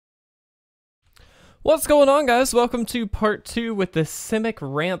What's going on, guys? Welcome to part 2 with the Simic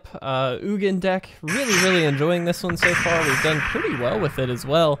Ramp Ugin deck. Really enjoying this one so far. We've done pretty well with it as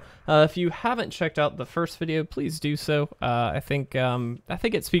well. If you haven't checked out the first video, please do so. I think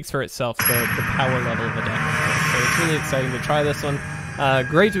it speaks for itself, the power level of the deck. So it's really exciting to try this one.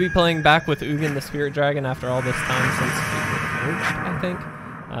 Great to be playing back with Ugin the Spirit Dragon after all this time since Fabled Passage, I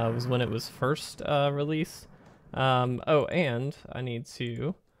think. Was when it was first released. Oh, and I need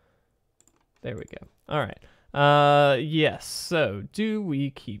to... There we go. All right. Yes. So, do we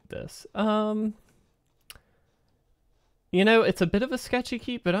keep this? You know, it's a bit of a sketchy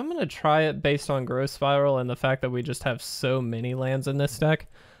keep, but I'm going to try it based on Growth Spiral and the fact that we just have so many lands in this deck.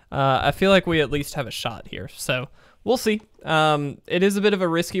 I feel like we at least have a shot here. So, we'll see. It is a bit of a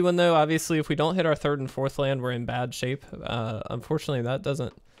risky one, though. Obviously, if we don't hit our third and fourth land, we're in bad shape. Unfortunately, that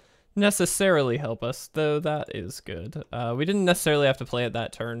doesn't necessarily help us, though that is good. We didn't necessarily have to play it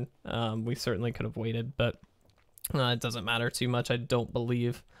that turn. We certainly could have waited, but it doesn't matter too much, I don't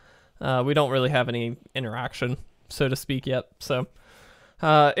believe. We don't really have any interaction, so to speak, yet. So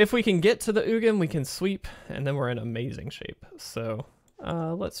if we can get to the Ugin, we can sweep, and then we're in amazing shape. So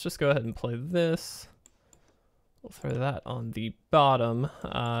let's just go ahead and play this. We'll throw that on the bottom,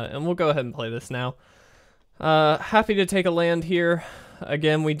 and we'll go ahead and play this now. Happy to take a land here.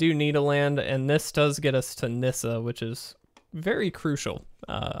 Again, we do need a land, and this does get us to Nissa, which is very crucial,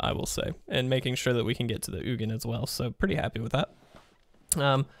 I will say, and making sure that we can get to the Ugin as well, so pretty happy with that.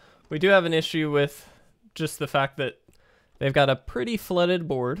 We do have an issue with just the fact that they've got a pretty flooded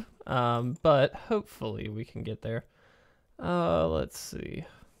board, but hopefully we can get there. Let's see.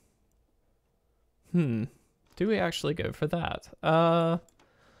 Do we actually go for that?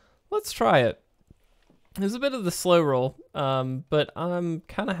 Let's try it. It's a bit of the slow roll, but I'm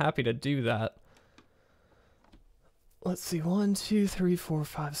kind of happy to do that. Let's see, 1, 2, 3, 4,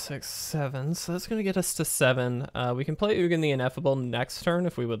 5, 6, 7. So that's going to get us to 7. We can play Ugin the Ineffable next turn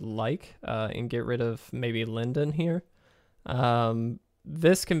if we would like, and get rid of maybe Linden here.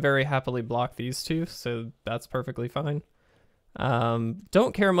 This can very happily block these two, so that's perfectly fine.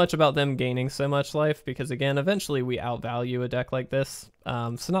 Don't care much about them gaining so much life, because again, eventually we outvalue a deck like this,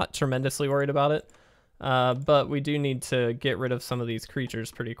 so not tremendously worried about it. But we do need to get rid of some of these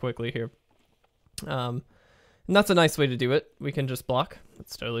creatures pretty quickly here. And that's a nice way to do it. We can just block.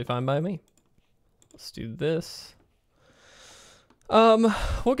 That's totally fine by me. Let's do this.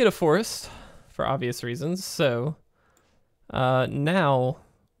 We'll get a forest for obvious reasons. So now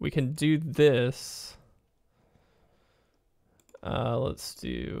we can do this. Let's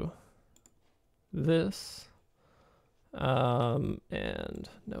do this. And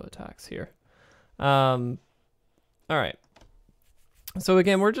no attacks here. All right. So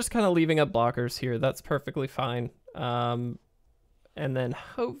again, we're just kind of leaving up blockers here. That's perfectly fine. And then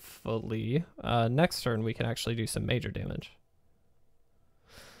hopefully next turn we can actually do some major damage.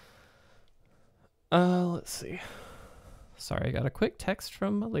 Let's see. Sorry, I got a quick text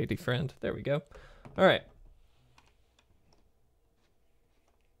from my lady friend. There we go. All right.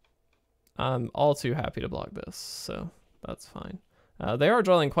 I'm all too happy to block this, so that's fine. They are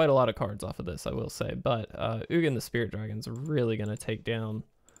drawing quite a lot of cards off of this, I will say, but Ugin the Spirit Dragon's really going to take down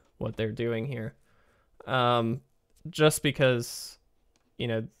what they're doing here. Just because, you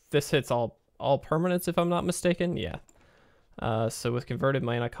know, this hits all permanents, if I'm not mistaken. Yeah. So with converted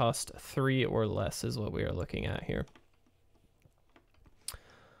mana cost 3 or less is what we are looking at here.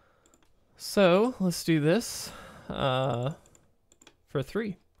 So let's do this for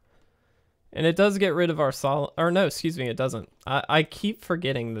 3. And it does get rid of our or no, excuse me, it doesn't. I keep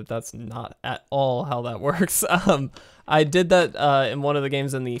forgetting that that's not at all how that works. I did that in one of the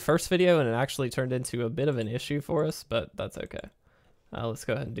games in the first video, and it actually turned into a bit of an issue for us, but that's okay. Let's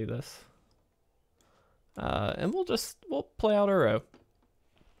go ahead and do this. And we'll play out our row.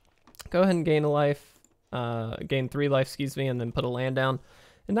 Go ahead and gain a life, gain 3 life, excuse me, and then put a land down.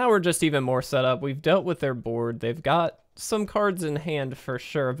 And now we're just even more set up. We've dealt with their board. They've got some cards in hand for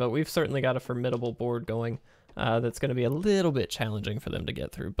sure, but we've certainly got a formidable board going that's going to be a little bit challenging for them to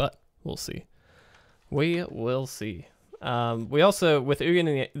get through, but we'll see. We will see. We also, with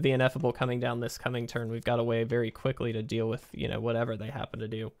Ugin the Ineffable coming down this coming turn, we've got a way very quickly to deal with, you know, whatever they happen to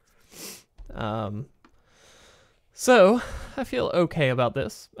do. So I feel okay about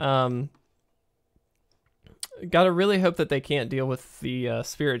this. Gotta really hope that they can't deal with the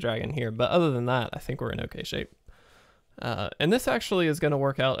Spirit Dragon here, but other than that, I think we're in okay shape. And this actually is going to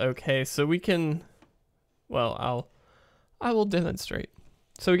work out okay, so we can, well, I will demonstrate.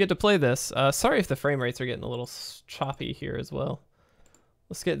 So we get to play this. Sorry if the frame rates are getting a little choppy here as well.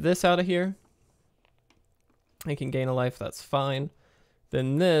 Let's get this out of here. I can gain a life, that's fine.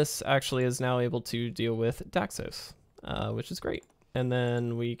 then this actually is now able to deal with Daxos, which is great. And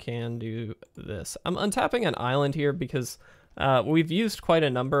then we can do this. I'm untapping an island here because we've used quite a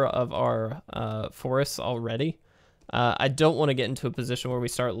number of our forests already. I don't want to get into a position where we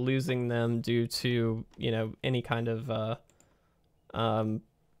start losing them due to, you know, any kind of,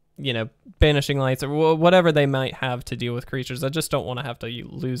 you know, banishing lights or whatever they might have to deal with creatures. I just don't want to have to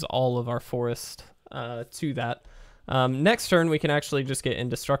lose all of our forest to that. Next turn, we can actually just get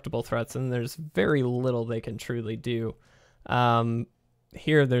indestructible threats, and there's very little they can truly do.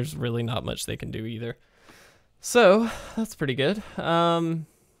 Here, there's really not much they can do either. So, that's pretty good. Let's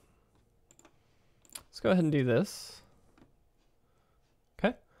go ahead and do this.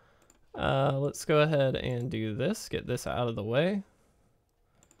 Okay. Let's go ahead and do this. Get this out of the way.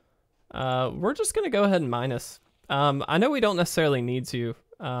 We're just going to go ahead and minus. I know we don't necessarily need to,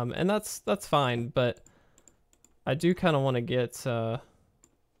 and that's fine, but I do kind of want to get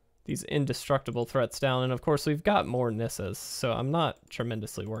these indestructible threats down. And of course, we've got more Nissas, so I'm not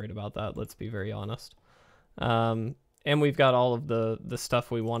tremendously worried about that, let's be very honest. And we've got all of the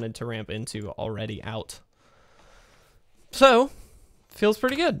stuff we wanted to ramp into already out. So, feels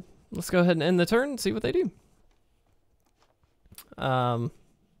pretty good. Let's go ahead and end the turn and see what they do. Got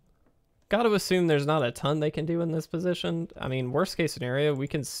to assume there's not a ton they can do in this position. I mean, worst case scenario, we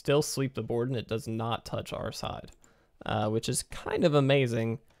can still sweep the board and it does not touch our side, which is kind of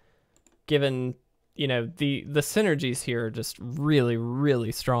amazing given, you know, the synergies here are just really,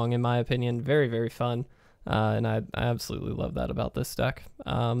 really strong in my opinion. Very, very fun. And I absolutely love that about this deck.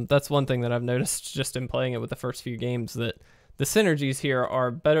 That's one thing that I've noticed just in playing it with the first few games, that the synergies here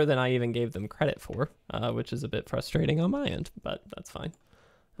are better than I even gave them credit for, which is a bit frustrating on my end, but that's fine.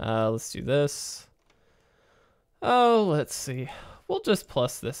 Let's do this. Oh, let's see. We'll just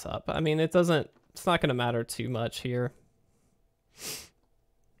plus this up. I mean, it's not going to matter too much here.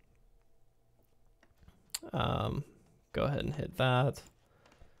 Go ahead and hit that.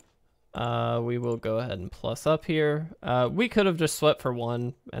 We will go ahead and plus up here. We could have just swept for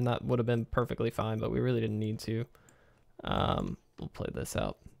one, and that would have been perfectly fine, but we really didn't need to. We'll play this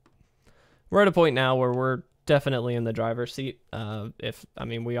out. We're at a point now where we're definitely in the driver's seat. I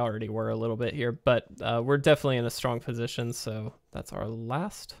mean, we already were a little bit here, but we're definitely in a strong position, so that's our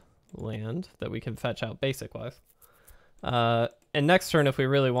last land that we can fetch out basic-wise. And next turn, if we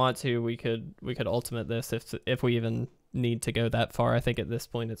really want to, we could ultimate this if we even need to go that far. I think at this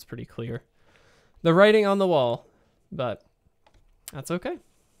point it's pretty clear the writing on the wall, but that's okay.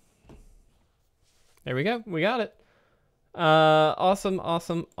 There we go. We got it. Awesome,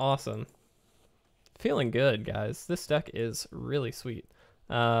 awesome, awesome. Feeling good, guys. This deck is really sweet.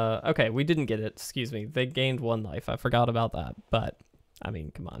 Okay, we didn't get it. Excuse me. They gained 1 life. I forgot about that, but I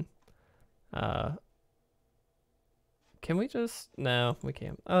mean, come on. Can we just... No, we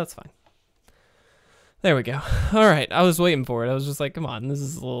can't. Oh, that's fine. There we go. All right, I was waiting for it. I was just like, come on, this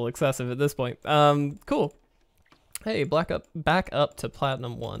is a little excessive at this point. Cool. Hey, back up to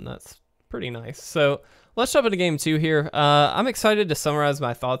Platinum 1. That's pretty nice. So let's jump into game 2 here. I'm excited to summarize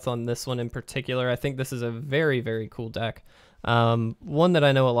my thoughts on this one in particular. I think this is a very, very cool deck. One that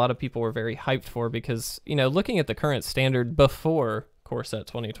I know a lot of people were very hyped for because, you know, looking at the current standard before Core Set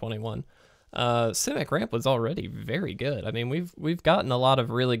 2021, Simic Ramp was already very good. I mean, we've gotten a lot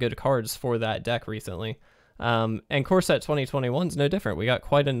of really good cards for that deck recently. And Core Set 2021 is no different. We got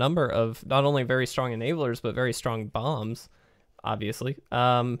quite a number of not only very strong enablers, but very strong bombs, obviously,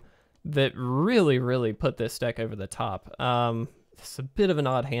 that really, really put this deck over the top. It's a bit of an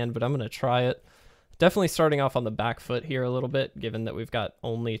odd hand, but I'm going to try it. Definitely starting off on the back foot here a little bit, given that we've got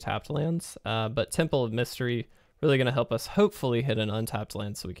only tapped lands. But Temple of Mystery really going to help us hopefully hit an untapped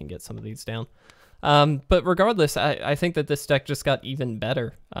land so we can get some of these down. But regardless, I think that this deck just got even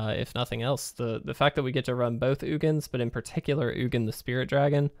better, if nothing else. The fact that we get to run both Ugins, but in particular Ugin the Spirit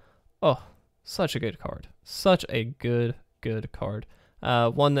Dragon, oh, such a good card. Such a good card.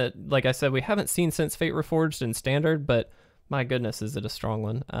 One that, like I said, we haven't seen since Fate Reforged in Standard, but my goodness, is it a strong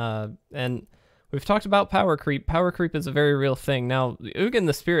one. And we've talked about power creep. Power creep is a very real thing. Now, Ugin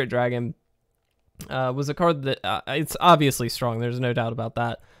the Spirit Dragon was a card that it's obviously strong. There's no doubt about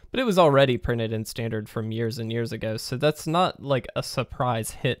that. But it was already printed in Standard from years and years ago. So that's not like a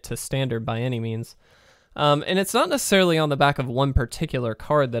surprise hit to Standard by any means. And it's not necessarily on the back of one particular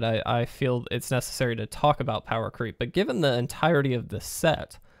card that I feel it's necessary to talk about power creep. But given the entirety of the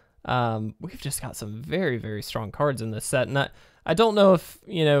set, we've just got some very, very strong cards in this set. And I don't know if,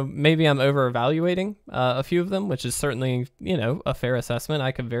 you know, maybe I'm over-evaluating a few of them, which is certainly, you know, a fair assessment.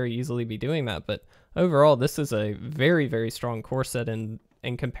 I could very easily be doing that. But overall, this is a very, very strong core set in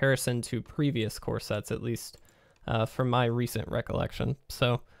comparison to previous core sets, at least from my recent recollection.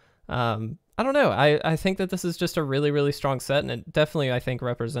 So I don't know. I think that this is just a really, really strong set, and it definitely, I think,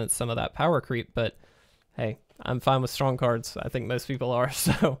 represents some of that power creep. But hey, I'm fine with strong cards. I think most people are.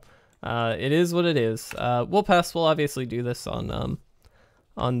 So it is what it is. We'll pass. We'll obviously do this on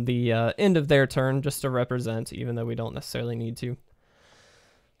the end of their turn just to represent, even though we don't necessarily need to.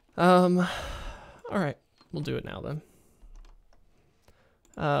 All right, we'll do it now then.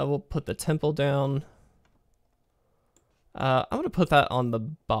 We'll put the temple down. I'm going to put that on the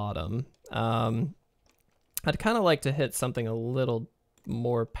bottom. I'd kind of like to hit something a little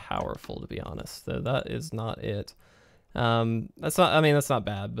more powerful, to be honest, though that is not it. That's not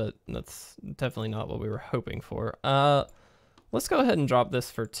bad, but that's definitely not what we were hoping for. Let's go ahead and drop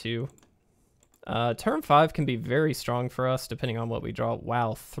this for 2. Turn 5 can be very strong for us, depending on what we draw.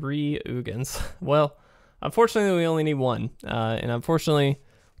 Wow, 3 Ugins. Well, unfortunately, we only need 1, and unfortunately,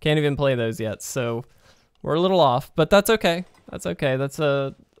 can't even play those yet, so we're a little off, but that's okay. That's okay. That's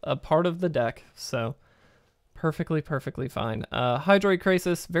a part of the deck, so perfectly fine. Hydroid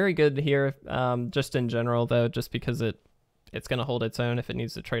Krasis, very good here, just in general, though, just because it's going to hold its own. If it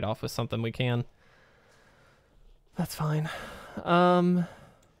needs to trade off with something, we can. That's fine.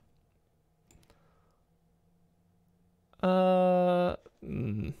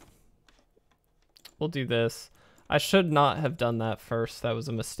 We'll do this. I should not have done that first. That was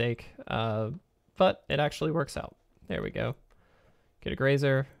a mistake, but it actually works out. There we go. Get a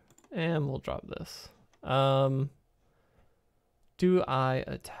Grazer, and we'll drop this. Do I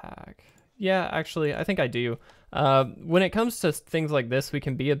attack? Yeah, actually, I think I do. When it comes to things like this, we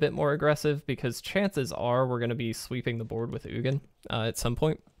can be a bit more aggressive because chances are we're going to be sweeping the board with Ugin at some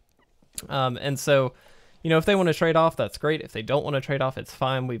point. And so, you know, if they want to trade off, that's great. If they don't want to trade off, it's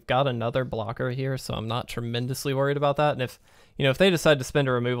fine. We've got another blocker here, so I'm not tremendously worried about that. And if, you know, if they decide to spend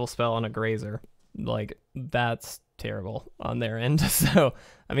a removal spell on a Grazer, like, that's terrible on their end. So,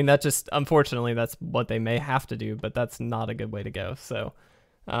 I mean, that just, unfortunately, that's what they may have to do, but that's not a good way to go. So,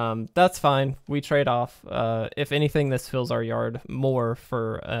 that's fine. We trade off. If anything, this fills our yard more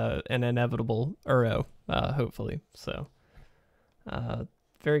for an inevitable Uro, hopefully. So,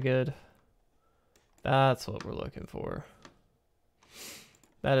 very good. That's what we're looking for.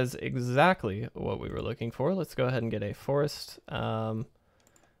 That is exactly what we were looking for. Let's go ahead and get a forest.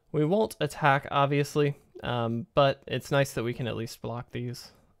 We won't attack, obviously, but it's nice that we can at least block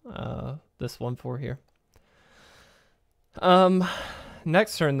these. This 1/4 here.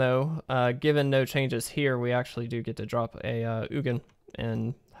 Next turn, though, given no changes here, we actually do get to drop a Ugin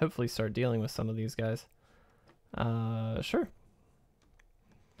and hopefully start dealing with some of these guys. Sure.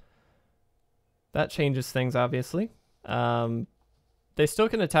 That changes things, obviously. They still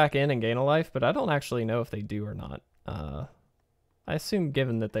can attack in and gain a life, but I don't actually know if they do or not. I assume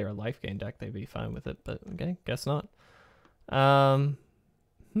given that they are a life gain deck, they'd be fine with it, but okay, guess not.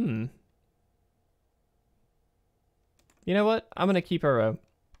 You know what? I'm going to keep Uro.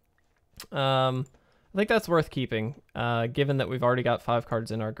 I think that's worth keeping, given that we've already got 5 cards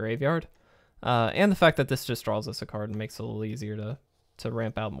in our graveyard. And the fact that this just draws us a card and makes it a little easier to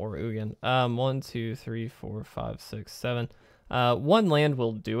ramp out more Ugin. 1, 2, 3, 4, 5, 6, 7. 1 land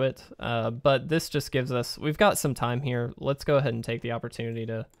will do it, but this just gives us, we've got some time here. Let's go ahead and take the opportunity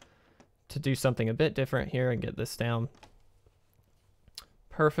to do something a bit different here and get this down.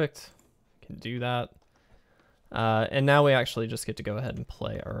 Perfect. Can do that. And now we actually just get to go ahead and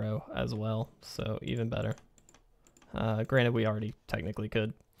play Uro as well, so even better. Granted, we already technically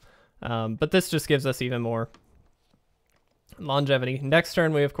could, but this just gives us even more longevity. Next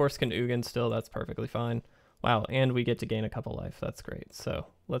turn, we of course can Ugin still. That's perfectly fine. Wow, and we get to gain a couple life. That's great. So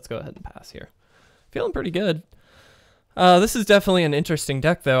let's go ahead and pass here. Feeling pretty good. This is definitely an interesting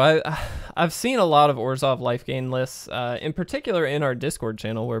deck, though. I've seen a lot of Orzhov life gain lists, in particular in our Discord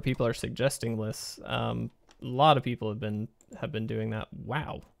channel, where people are suggesting lists. A lot of people have been doing that.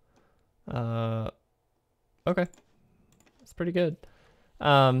 Wow. Okay, that's pretty good.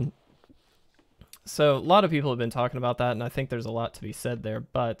 So a lot of people have been talking about that, and I think there's a lot to be said there.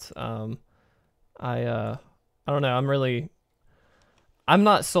 But I don't know. I'm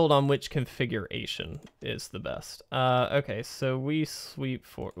not sold on which configuration is the best. Okay, so we sweep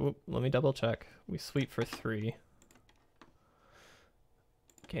for. Let me double check. We sweep for 3.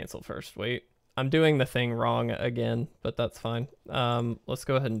 Cancel first. Wait. I'm doing the thing wrong again, but that's fine. Let's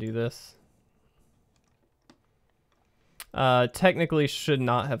go ahead and do this. Technically should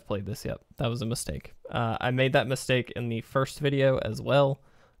not have played this yet. That was a mistake. I made that mistake in the first video as well,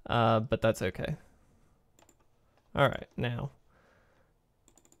 but that's okay. All right, now.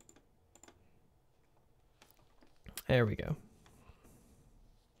 There we go.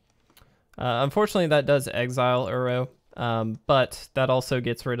 Unfortunately, that does exile Uro, but that also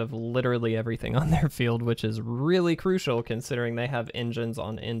gets rid of literally everything on their field, which is really crucial considering they have engines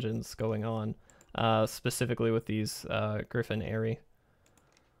on engines going on, specifically with these Griffin Airy.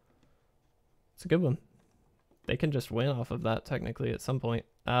 It's a good one. They can just win off of that technically at some point.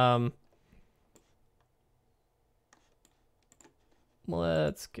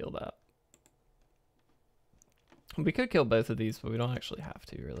 Let's kill that. We could kill both of these, but we don't actually have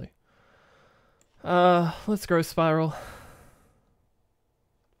to, really. Let's Growth Spiral.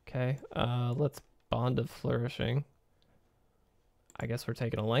 Okay, let's Bond of Flourishing. I guess we're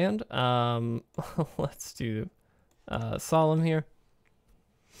taking a land. Let's do Solemn here.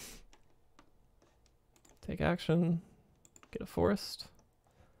 Take action, get a forest,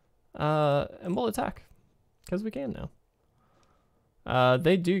 and we'll attack, because we can now.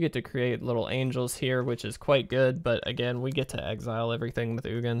 They do get to create little angels here, which is quite good, but again, we get to exile everything with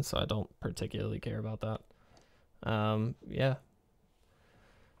Ugin, so I don't particularly care about that. Yeah.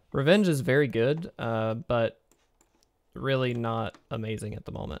 Revenge is very good, but really not amazing at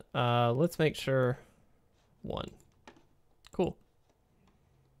the moment. Let's make sure 1. Cool.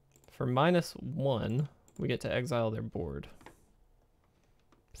 For -1, we get to exile their board.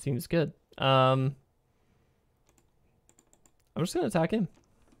 Seems good. I'm just going to attack him.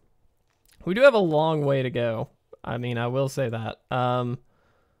 We do have a long way to go. I mean, I will say that.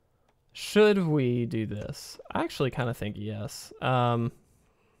 Should we do this? I actually kind of think yes. I'm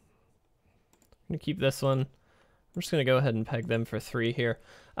going to keep this one. I'm just going to go ahead and peg them for 3 here.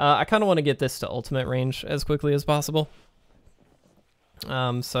 I kind of want to get this to ultimate range as quickly as possible.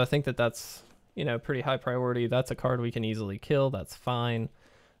 So I think that that's, you know, pretty high priority. That's a card we can easily kill. That's fine.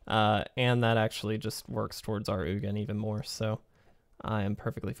 And that actually just works towards our Ugin even more. So I am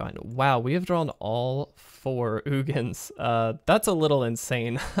perfectly fine. Wow, we have drawn all 4 Ugins. That's a little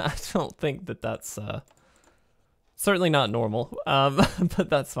insane. I don't think that that's certainly not normal, but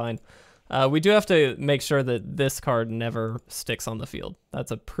that's fine. We do have to make sure that this card never sticks on the field.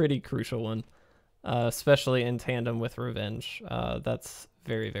 That's a pretty crucial one, especially in tandem with Revenge. That's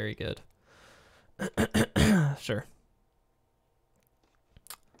very, very good. Sure.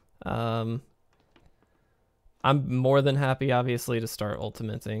 I'm more than happy, obviously, to start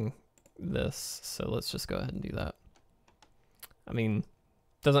ultimating this, so let's just go ahead and do that. I mean,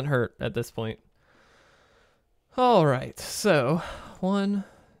 doesn't hurt at this point. All right, so 1,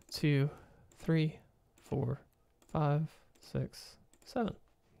 2, 3, 4, 5, 6, 7.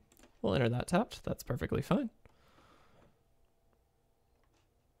 We'll enter that tapped. That's perfectly fine.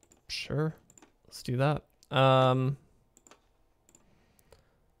 Sure, let's do that.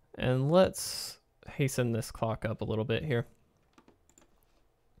 And let's hasten this clock up a little bit here.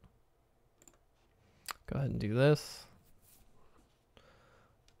 Go ahead and do this.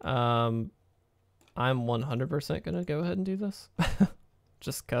 I'm 100% gonna go ahead and do this,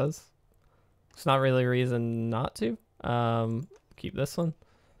 just cause. It's not really a reason not to. Keep this one.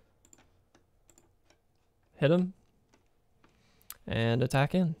 Hit him. And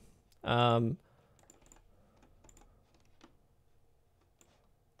attack in.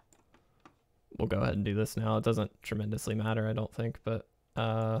 We'll go ahead and do this now. It doesn't tremendously matter, I don't think, but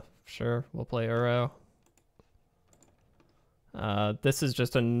sure, we'll play Uro. This is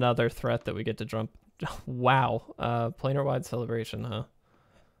just another threat that we get to jump. Wow. Planewide Celebration, huh?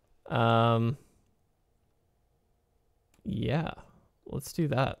 Yeah, let's do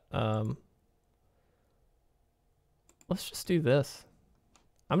that. Let's just do this.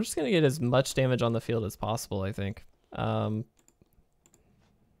 I'm just gonna get as much damage on the field as possible, I think.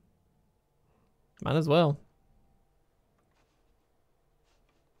 Might as well.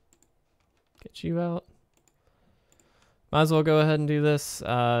 Get you out. Might as well go ahead and do this.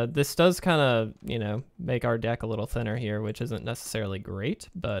 This does kind of, you know, make our deck a little thinner here, which isn't necessarily great,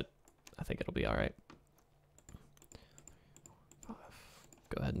 but I think it'll be all right.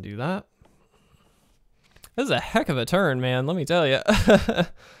 Go ahead and do that. This is a heck of a turn, man, let me tell you.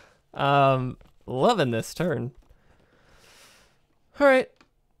 Loving this turn. All right.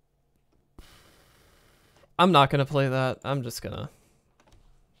 I'm not gonna play that. I'm just gonna.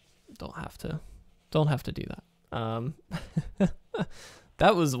 Don't have to do that.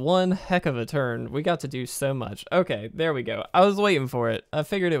 That was one heck of a turn. We got to do so much. Okay, there we go. I was waiting for it. I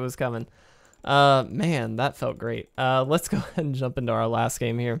figured it was coming. Man, that felt great. Let's go ahead and jump into our last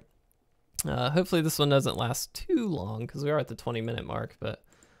game here. Hopefully this one doesn't last too long because we are at the 20-minute mark, but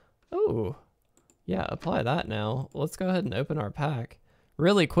oh, yeah, apply that now. Let's go ahead and open our pack.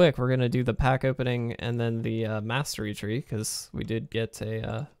 Really quick, we're going to do the pack opening and then the mastery tree because we did get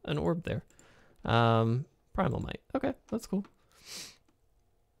an orb there. Primal Might. Okay, that's cool.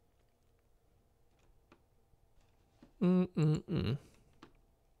 I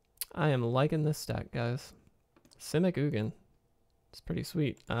am liking this stack, guys. Simic Ugin. It's pretty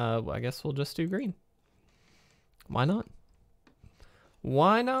sweet. Well, I guess we'll just do green. Why not?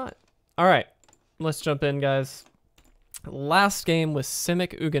 Why not? All right, let's jump in, guys. Last game was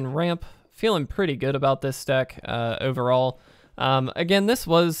Simic Ugin Ramp. Feeling pretty good about this deck overall. Again, this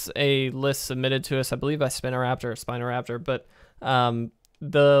was a list submitted to us, I believe, by Spinoraptor or Spinoraptor, but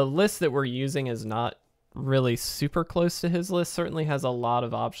the list that we're using is not really super close to his list. Certainly has a lot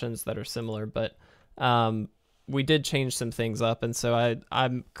of options that are similar, but we did change some things up, and so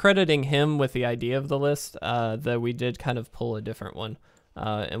I'm crediting him with the idea of the list, though we did kind of pull a different one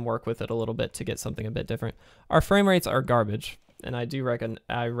and work with it a little bit to get something a bit different. Our frame rates are garbage, and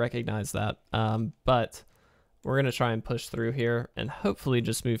I recognize that, but we're going to try and push through here and hopefully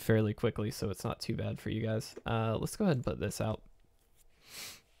just move fairly quickly so it's not too bad for you guys. Let's go ahead and put this out.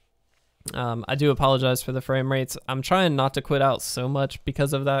 I do apologize for the frame rates. I'm trying not to quit out so much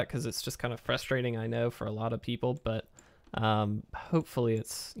because of that, because it's just kind of frustrating, I know, for a lot of people, but hopefully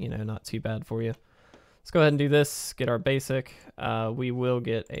it's, you know, not too bad for you. Let's go ahead and do this, get our basic. We will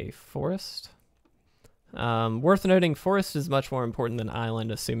get a forest. Worth noting, forest is much more important than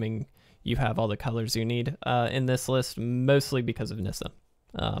island, assuming you have all the colors you need in this list, mostly because of Nissa.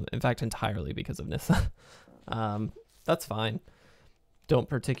 In fact, entirely because of Nissa. That's fine. Don't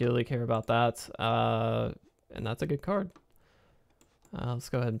particularly care about that. And that's a good card. Let's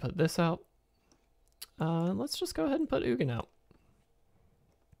go ahead and put this out. Let's just go ahead and put Ugin out.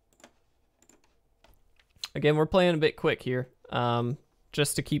 Again, we're playing a bit quick here,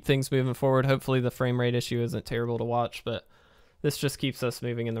 just to keep things moving forward. Hopefully the frame rate issue isn't terrible to watch, but this just keeps us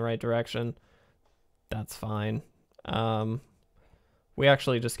moving in the right direction. That's fine. We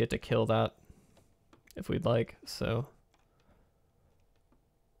actually just get to kill that if we'd like, so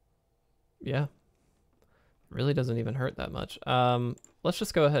yeah. Really doesn't even hurt that much. Let's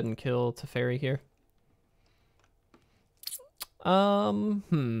just go ahead and kill Teferi here.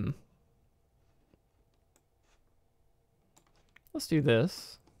 Let's do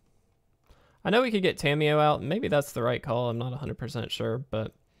this. I know we could get Tamiyo out. Maybe that's the right call. I'm not 100% sure,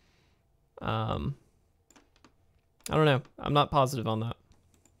 but I don't know. I'm not positive on that.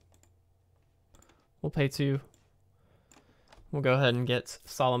 We'll pay 2. We'll go ahead and get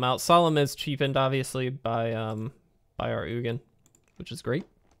Solemn out. Solemn is cheapened, obviously, by our Ugin, which is great.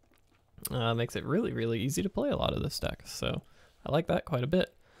 Makes it really, really easy to play a lot of this deck, so I like that quite a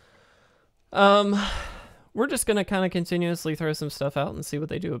bit. We're just going to kind of continuously throw some stuff out and see what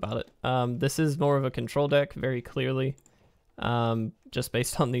they do about it. This is more of a control deck, very clearly, just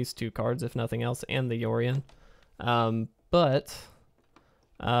based on these 2 cards, if nothing else, and the Yorion. But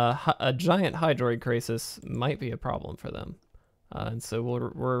a giant Hydroid Krasis might be a problem for them. And so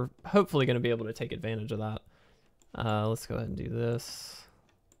we're hopefully going to be able to take advantage of that. Let's go ahead and do this.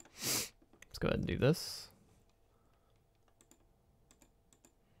 Let's go ahead and do this.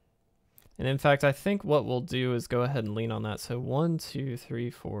 And in fact, I think what we'll do is go ahead and lean on that. So 1, 2,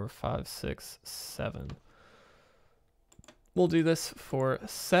 3, 4, 5, 6, 7. We'll do this for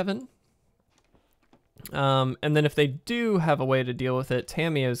 7. And then if they do have a way to deal with it,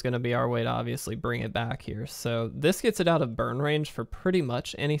 Tamiyo is going to be our way to obviously bring it back here. So this gets it out of burn range for pretty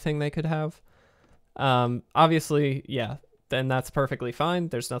much anything they could have. Obviously, yeah, then that's perfectly fine.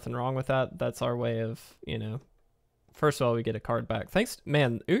 There's nothing wrong with that. That's our way of, you know, first of all, we get a card back. Thanks,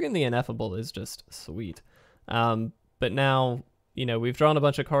 man, Ugin the Ineffable is just sweet. But now, you know, we've drawn a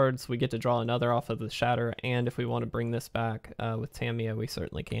bunch of cards. We get to draw another off of the Shatter, and if we want to bring this back with Tamiyo, we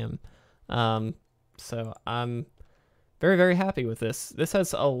certainly can. So I'm very, very happy with this. This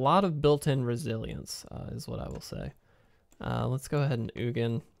has a lot of built-in resilience, is what I will say. Let's go ahead and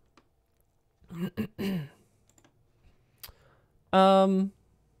Ugin. I'm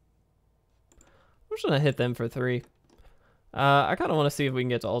just going to hit them for 3. I kind of want to see if we can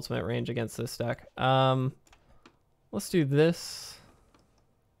get to ultimate range against this deck. Let's do this.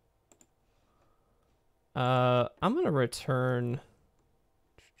 I'm going to return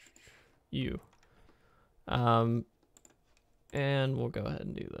you. And we'll go ahead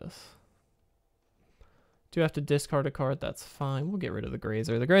and do this. Do have to discard a card? That's fine. We'll get rid of the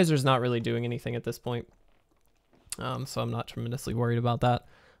Grazer. The Grazer's not really doing anything at this point. So I'm not tremendously worried about that.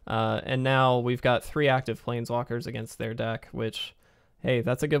 And now we've got 3 active Planeswalkers against their deck, which, hey,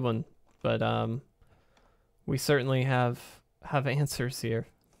 that's a good one. But we certainly have answers here.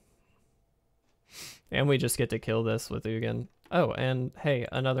 And we just get to kill this with Ugin. Oh, and hey,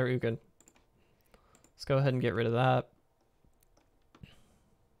 another Ugin. Let's go ahead and get rid of that.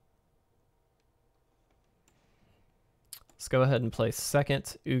 Let's go ahead and play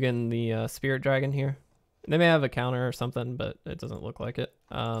second Ugin the Spirit Dragon here. They may have a counter or something, but it doesn't look like it.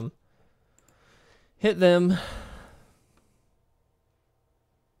 Hit them.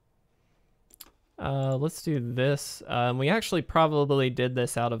 Let's do this. We actually probably did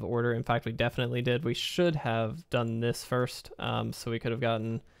this out of order. In fact, we definitely did. We should have done this first. So we could have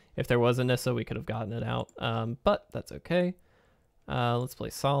gotten, if there was a Nissa, we could have gotten it out. But that's okay. Let's play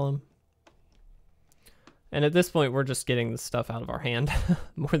Solemn. And at this point, we're just getting the stuff out of our hand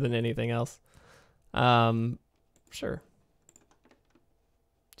more than anything else. Sure.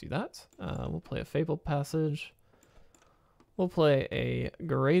 Do that. We'll play a Fabled Passage. We'll play a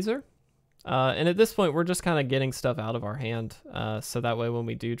Grazer. And at this point, we're just kind of getting stuff out of our hand. So that way, when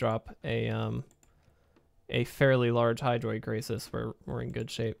we do drop a fairly large Hydroid Krasis, we're in good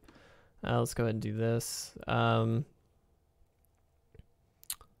shape. Let's go ahead and do this.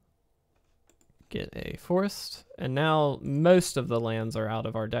 Get a forest. And now most of the lands are out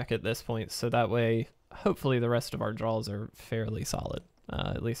of our deck at this point. So that way, hopefully the rest of our draws are fairly solid.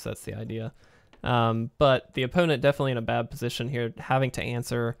 At least that's the idea. But the opponent definitely in a bad position here, having to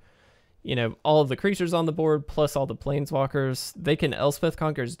answer, you know, all of the creatures on the board plus all the Planeswalkers. They can Elspeth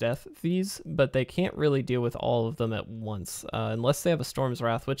Conqueror's Death these, but they can't really deal with all of them at once unless they have a Storm's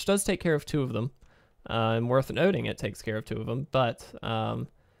Wrath, which does take care of 2 of them. And worth noting, it takes care of 2 of them, but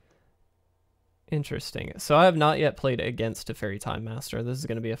interesting. So I have not yet played against a Fairy Time Master. This is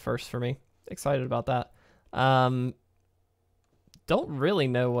going to be a first for me. Excited about that. Don't really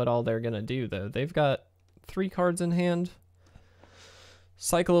know what all they're going to do, though. They've got 3 cards in hand.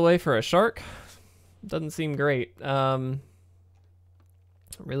 Cycle away for a shark. Doesn't seem great.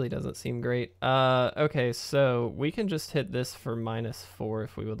 Really doesn't seem great. Okay, so we can just hit this for -4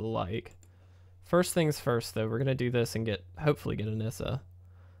 if we would like. First things first, though, we're going to do this and hopefully get a Nissa.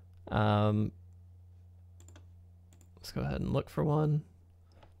 Let's go ahead and look for one.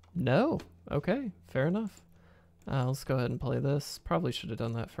 No. Okay, fair enough. Let's go ahead and play this. Probably should have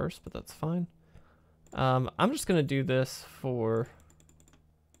done that first, but that's fine. I'm just going to do this for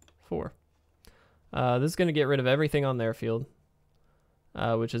 4. This is going to get rid of everything on their field,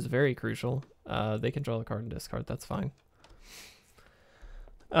 which is very crucial. They can draw a card and discard. That's fine.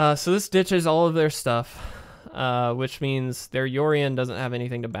 So this ditches all of their stuff, which means their Yorion doesn't have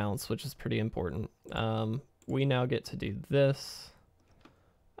anything to bounce, which is pretty important. We now get to do this.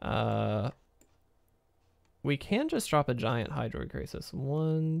 We can just drop a giant Hydroid Krasis.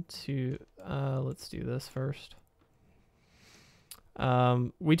 1, 2, let's do this first.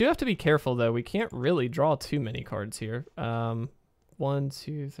 We do have to be careful, though. We can't really draw too many cards here. 1,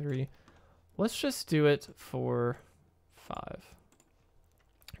 2, 3. Let's just do it for 5.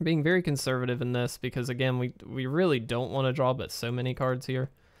 I'm being very conservative in this because, again, we really don't want to draw but so many cards here.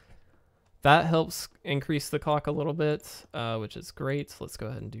 That helps increase the clock a little bit, which is great. Let's go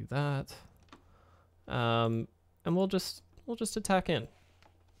ahead and do that. And we'll just attack in.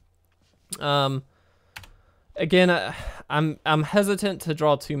 Again, I'm hesitant to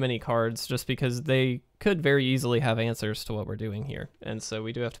draw too many cards just because they could very easily have answers to what we're doing here. And so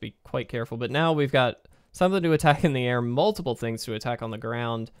we do have to be quite careful. But now we've got something to attack in the air, multiple things to attack on the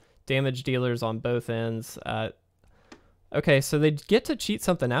ground, damage dealers on both ends. Okay, so they get to cheat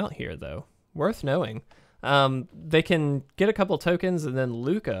something out here, though. Worth knowing. They can get a couple tokens and then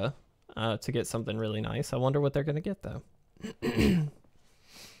Luca to get something really nice. I wonder what they're going to get, though.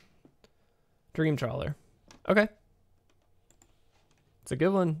 Dream Trawler. Okay. It's a good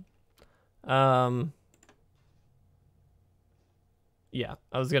one. Yeah,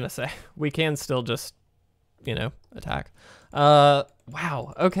 I was going to say, we can still just, you know, attack.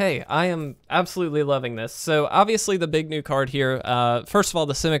 Wow. Okay. I am absolutely loving this. So obviously the big new card here, first of all,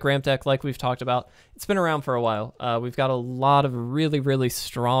 the Simic Ramp deck, like we've talked about, it's been around for a while. We've got a lot of really, really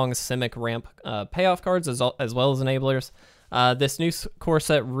strong Simic Ramp payoff cards as well as enablers. This new core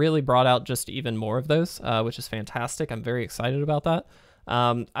set really brought out just even more of those, which is fantastic. I'm very excited about that.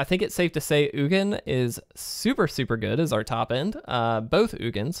 I think it's safe to say Ugin is super, super good as our top end. Both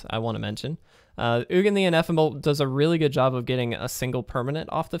Ugins, I want to mention. Ugin the Ineffable does a really good job of getting a single permanent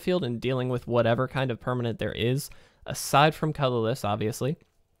off the field and dealing with whatever kind of permanent there is, aside from colorless, obviously.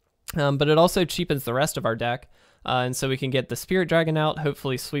 But it also cheapens the rest of our deck. And so we can get the Spirit Dragon out,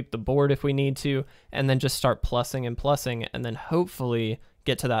 hopefully sweep the board if we need to, and then just start plussing and plussing, and then hopefully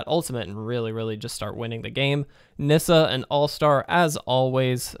get to that ultimate and really, really just start winning the game. Nissa, an all-star, as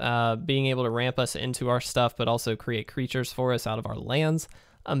always, being able to ramp us into our stuff, but also create creatures for us out of our lands.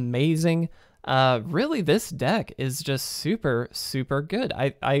 Amazing. Really, this deck is just super, super good.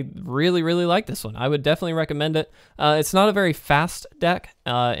 I really, really like this one. I would definitely recommend it. It's not a very fast deck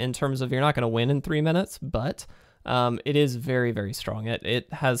in terms of you're not going to win in 3 minutes, but it is very, very strong.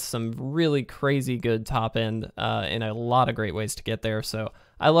 It has some really crazy good top end and a lot of great ways to get there. So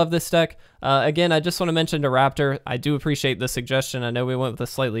I love this deck. Again, I just want to mention to Raptor, I do appreciate the suggestion. I know we went with a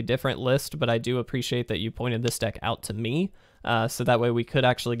slightly different list, but I do appreciate that you pointed this deck out to me. So that way we could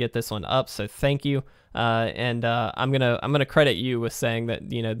actually get this one up. So thank you. I'm gonna credit you with saying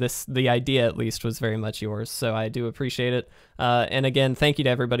that, you know, the idea at least was very much yours. So I do appreciate it. And again, thank you to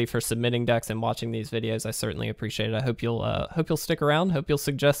everybody for submitting decks and watching these videos. I certainly appreciate it. I hope you'll stick around. Hope you'll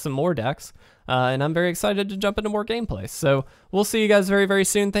suggest some more decks. And I'm very excited to jump into more gameplay. So we'll see you guys very, very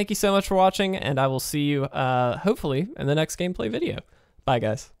soon. Thank you so much for watching, and I will see you hopefully in the next gameplay video. Bye,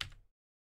 guys.